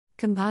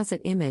Composite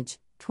image,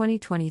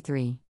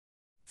 2023.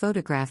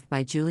 Photographed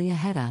by Julia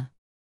Hedda.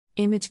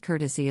 Image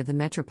courtesy of the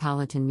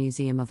Metropolitan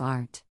Museum of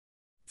Art.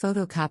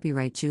 Photo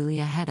copyright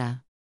Julia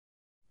Hedda.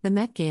 The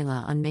Met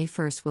Gala on May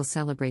 1st will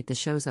celebrate the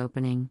show's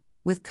opening,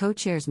 with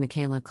co-chairs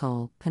Michaela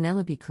Coel,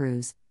 Penelope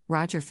Cruz,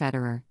 Roger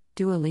Federer,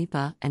 Dua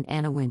Lipa, and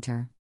Anna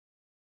Wintour.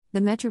 The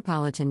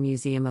Metropolitan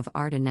Museum of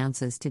Art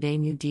announces today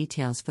new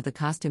details for the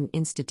Costume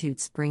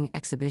Institute's spring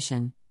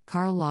exhibition,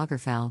 Karl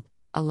Lagerfeld,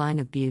 A Line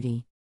of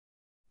Beauty.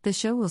 The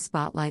show will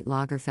spotlight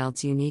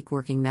Lagerfeld's unique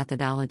working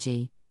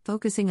methodology,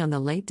 focusing on the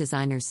late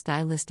designer's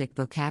stylistic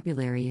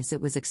vocabulary as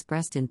it was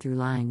expressed in through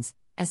lines,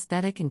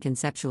 aesthetic and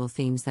conceptual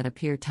themes that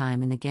appear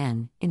time and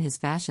again in his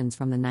fashions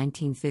from the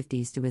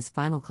 1950s to his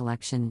final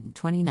collection in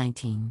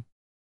 2019.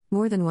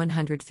 More than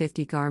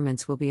 150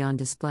 garments will be on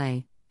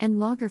display, and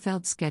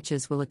Lagerfeld's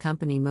sketches will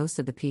accompany most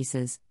of the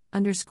pieces,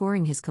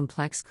 underscoring his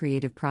complex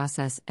creative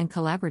process and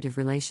collaborative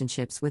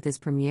relationships with his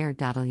premier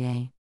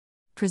atelier.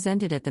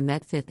 Presented at the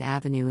Met Fifth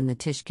Avenue in the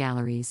Tisch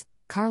Galleries,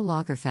 Karl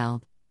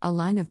Lagerfeld, A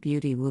Line of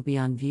Beauty will be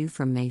on view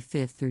from May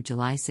 5 through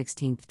July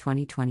 16,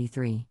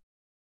 2023.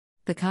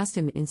 The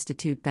Costume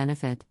Institute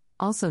benefit,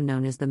 also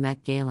known as the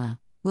Met Gala,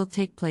 will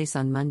take place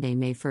on Monday,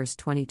 May 1,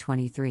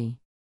 2023.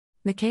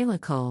 Michaela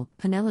Coel,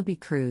 Penelope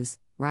Cruz,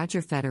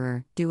 Roger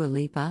Federer, Dua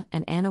Lipa,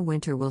 and Anna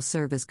Wintour will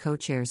serve as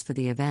co-chairs for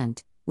the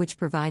event, which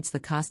provides the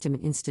Costume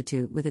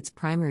Institute with its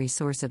primary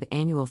source of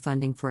annual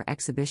funding for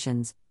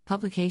exhibitions,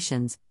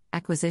 publications,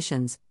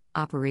 acquisitions,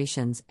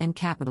 operations, and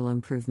capital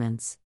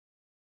improvements.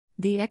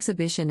 The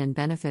exhibition and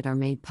benefit are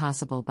made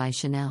possible by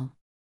Chanel.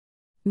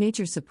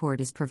 Major support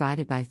is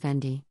provided by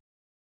Fendi.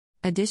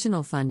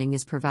 Additional funding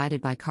is provided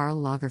by Karl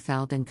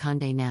Lagerfeld and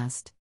Condé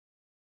Nast.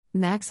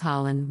 Max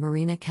Holland,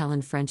 Marina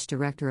Kellen, French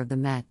director of the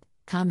Met,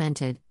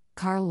 commented,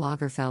 "Karl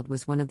Lagerfeld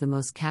was one of the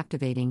most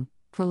captivating,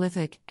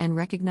 prolific, and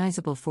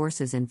recognizable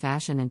forces in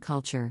fashion and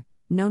culture,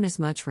 known as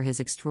much for his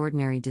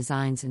extraordinary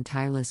designs and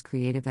tireless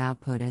creative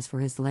output as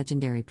for his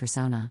legendary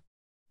persona."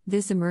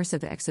 This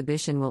immersive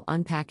exhibition will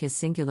unpack his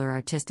singular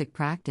artistic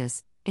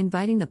practice,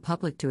 inviting the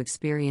public to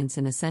experience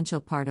an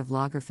essential part of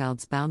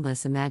Lagerfeld's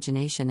boundless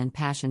imagination and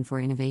passion for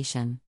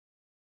innovation.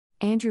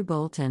 Andrew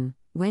Bolton,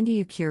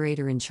 Wendy,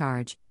 curator in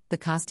charge, the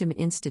Costume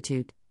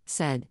Institute,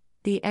 said,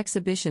 "The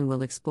exhibition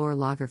will explore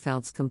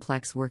Lagerfeld's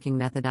complex working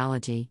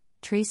methodology,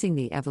 tracing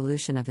the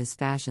evolution of his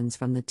fashions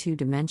from the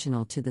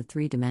two-dimensional to the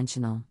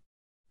three-dimensional.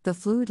 The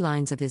fluid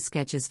lines of his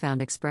sketches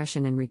found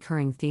expression in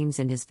recurring themes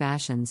in his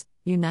fashions,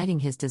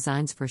 uniting his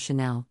designs for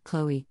Chanel,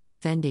 Chloe,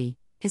 Fendi,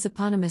 his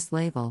eponymous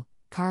label,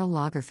 Karl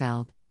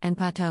Lagerfeld, and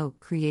Pateau,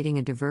 creating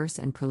a diverse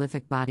and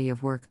prolific body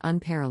of work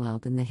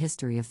unparalleled in the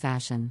history of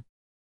fashion."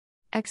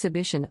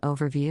 Exhibition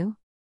overview.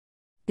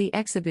 The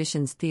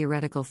exhibition's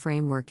theoretical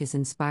framework is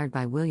inspired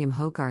by William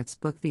Hogarth's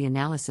book The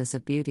Analysis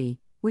of Beauty,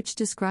 which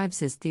describes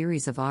his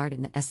theories of art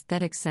and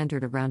aesthetics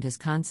centered around his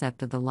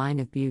concept of the line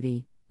of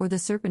beauty, or the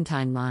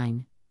serpentine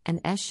line, an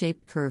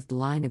S-shaped curved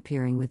line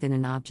appearing within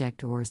an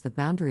object or as the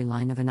boundary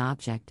line of an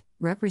object,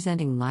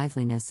 representing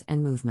liveliness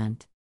and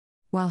movement.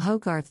 While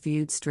Hogarth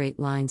viewed straight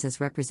lines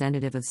as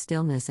representative of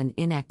stillness and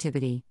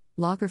inactivity,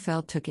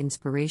 Lagerfeld took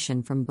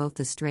inspiration from both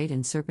the straight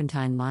and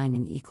serpentine line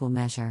in equal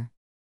measure.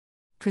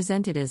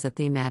 Presented as a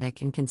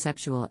thematic and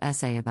conceptual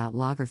essay about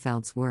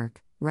Lagerfeld's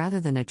work, rather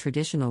than a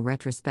traditional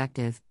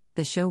retrospective,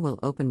 the show will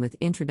open with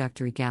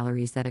introductory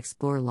galleries that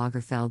explore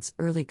Lagerfeld's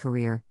early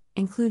career,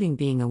 including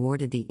being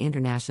awarded the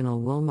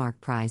International Woolmark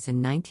Prize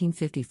in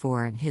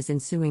 1954 and his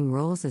ensuing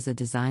roles as a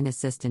design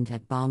assistant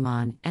at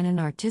Balmain and an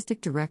artistic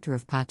director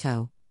of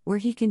Pateau, where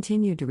he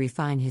continued to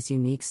refine his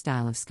unique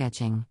style of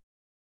sketching.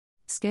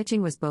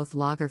 Sketching was both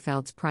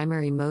Lagerfeld's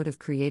primary mode of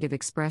creative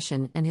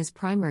expression and his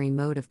primary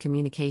mode of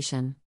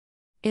communication.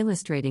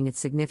 Illustrating its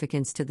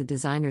significance to the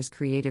designer's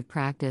creative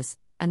practice,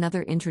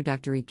 another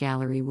introductory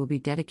gallery will be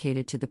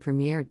dedicated to the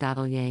premier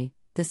atelier,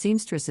 the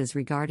seamstresses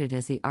regarded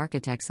as the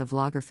architects of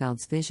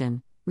Lagerfeld's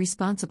vision,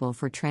 responsible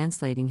for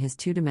translating his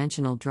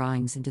two-dimensional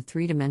drawings into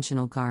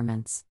three-dimensional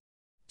garments.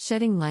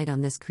 Shedding light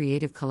on this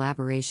creative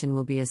collaboration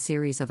will be a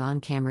series of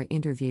on-camera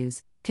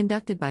interviews,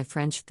 conducted by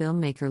French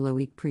filmmaker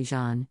Loïc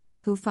Prigent,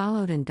 who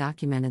followed and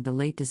documented the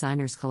late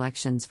designer's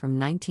collections from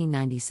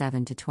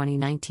 1997 to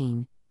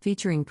 2019,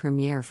 featuring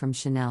premiere from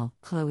Chanel,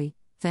 Chloe,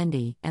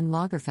 Fendi, and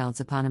Lagerfeld's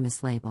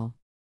eponymous label.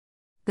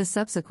 The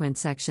subsequent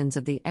sections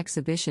of the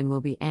exhibition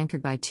will be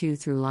anchored by two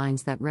through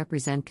lines that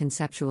represent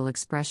conceptual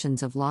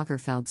expressions of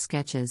Lagerfeld's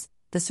sketches,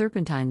 the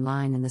serpentine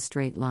line and the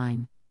straight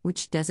line,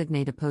 which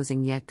designate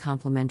opposing yet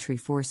complementary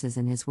forces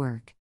in his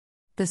work.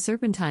 The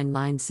serpentine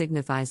line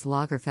signifies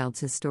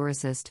Lagerfeld's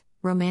historicist,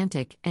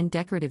 romantic, and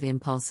decorative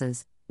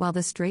impulses, while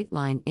the straight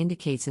line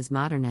indicates his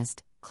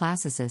modernist,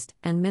 classicist,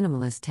 and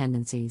minimalist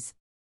tendencies.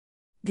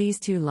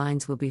 These two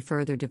lines will be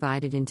further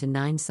divided into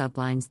 9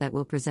 sublines that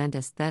will present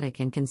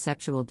aesthetic and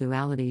conceptual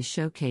dualities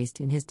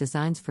showcased in his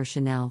designs for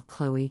Chanel,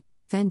 Chloe,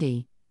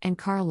 Fendi, and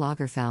Karl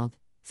Lagerfeld,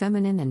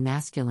 feminine and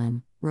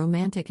masculine,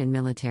 romantic and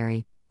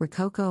military,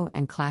 rococo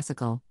and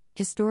classical,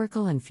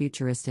 historical and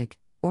futuristic,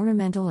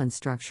 ornamental and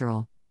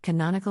structural,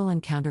 canonical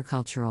and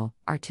countercultural,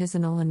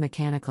 artisanal and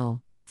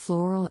mechanical,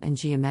 floral and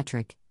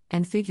geometric,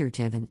 and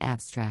figurative and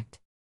abstract.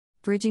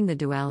 Bridging the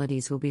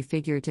dualities will be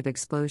figurative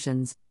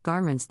explosions,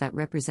 garments that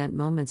represent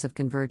moments of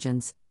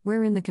convergence,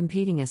 wherein the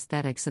competing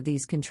aesthetics of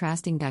these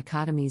contrasting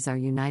dichotomies are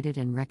united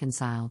and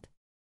reconciled.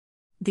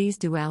 These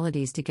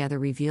dualities together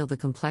reveal the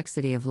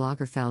complexity of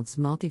Lagerfeld's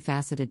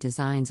multifaceted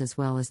designs as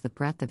well as the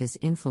breadth of his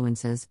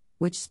influences,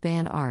 which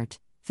span art,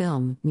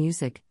 film,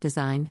 music,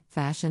 design,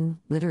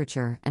 fashion,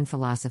 literature, and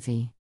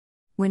philosophy.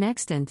 When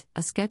extant,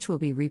 a sketch will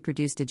be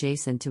reproduced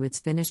adjacent to its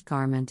finished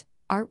garment.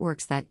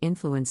 Artworks that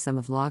influence some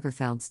of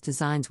Lagerfeld's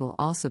designs will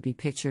also be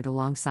pictured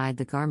alongside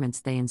the garments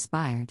they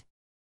inspired.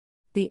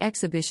 The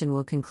exhibition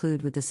will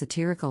conclude with the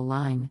satirical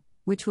line,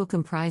 which will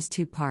comprise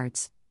two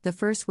parts. The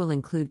first will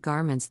include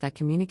garments that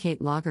communicate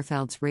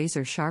Lagerfeld's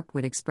razor-sharp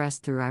wit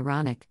expressed through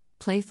ironic,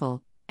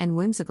 playful, and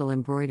whimsical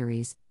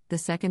embroideries. The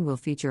second will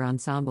feature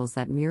ensembles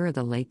that mirror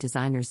the late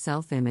designer's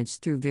self-image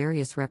through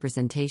various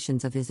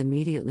representations of his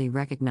immediately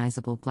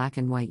recognizable black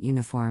and white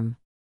uniform.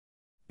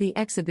 The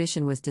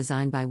exhibition was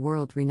designed by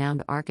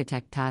world-renowned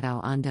architect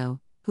Tadao Ando,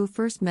 who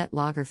first met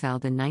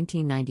Lagerfeld in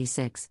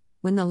 1996,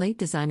 when the late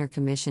designer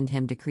commissioned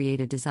him to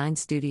create a design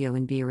studio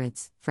in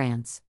Biarritz,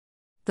 France.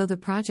 Though the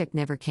project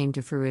never came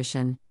to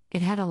fruition,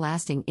 it had a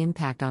lasting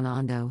impact on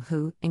Ando,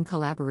 who, in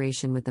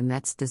collaboration with the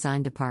Met's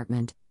design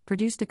department,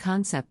 produced a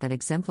concept that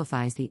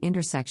exemplifies the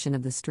intersection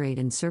of the straight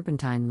and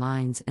serpentine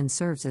lines and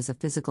serves as a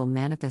physical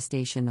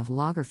manifestation of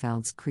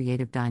Lagerfeld's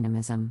creative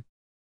dynamism.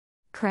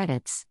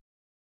 Credits: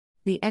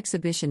 The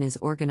exhibition is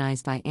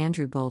organized by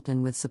Andrew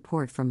Bolton with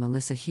support from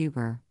Melissa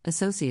Huber,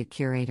 Associate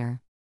Curator.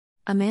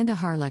 Amanda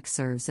Harlech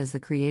serves as the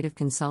creative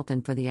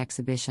consultant for the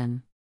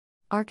exhibition.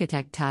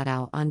 Architect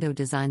Tadao Ando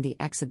designed the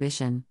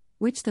exhibition,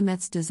 which the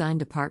Met's design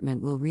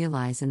department will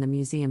realize in the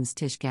museum's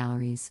Tisch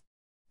galleries.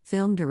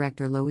 Film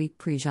director Loïc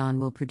Prigent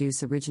will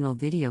produce original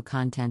video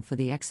content for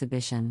the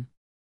exhibition.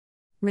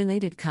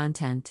 Related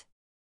content: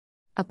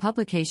 A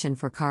publication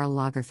for Karl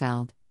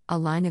Lagerfeld, A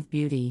Line of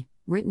Beauty,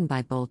 written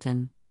by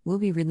Bolton, will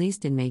be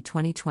released in May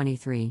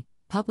 2023,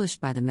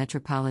 published by the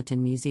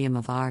Metropolitan Museum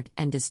of Art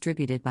and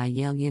distributed by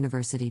Yale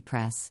University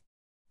Press.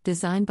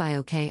 Designed by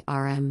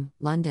OKRM,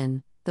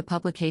 London, the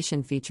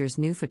publication features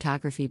new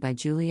photography by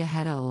Julia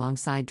Hedda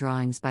alongside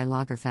drawings by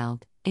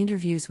Lagerfeld,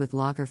 interviews with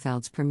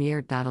Lagerfeld's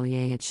premier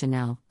d'atelier at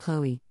Chanel,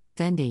 Chloe,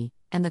 Fendi,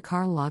 and the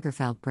Karl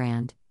Lagerfeld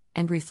brand,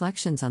 and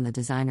reflections on the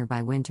designer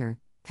by Winter,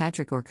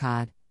 Patrick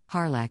Orcade,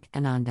 Harlech,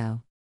 and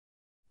Ando.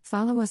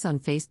 Follow us on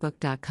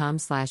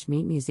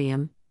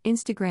facebook.com/meetmuseum,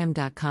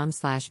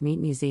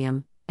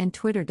 Instagram.com/meetmuseum, and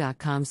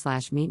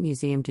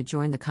Twitter.com/meetmuseum to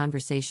join the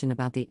conversation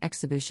about the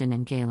exhibition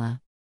and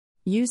gala.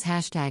 Use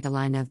hashtag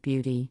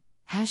 #ALineOfBeauty,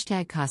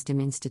 hashtag Costume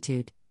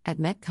Institute,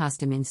 @Met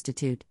Costume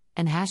Institute,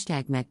 and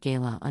hashtag Met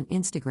Gala on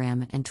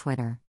Instagram and Twitter.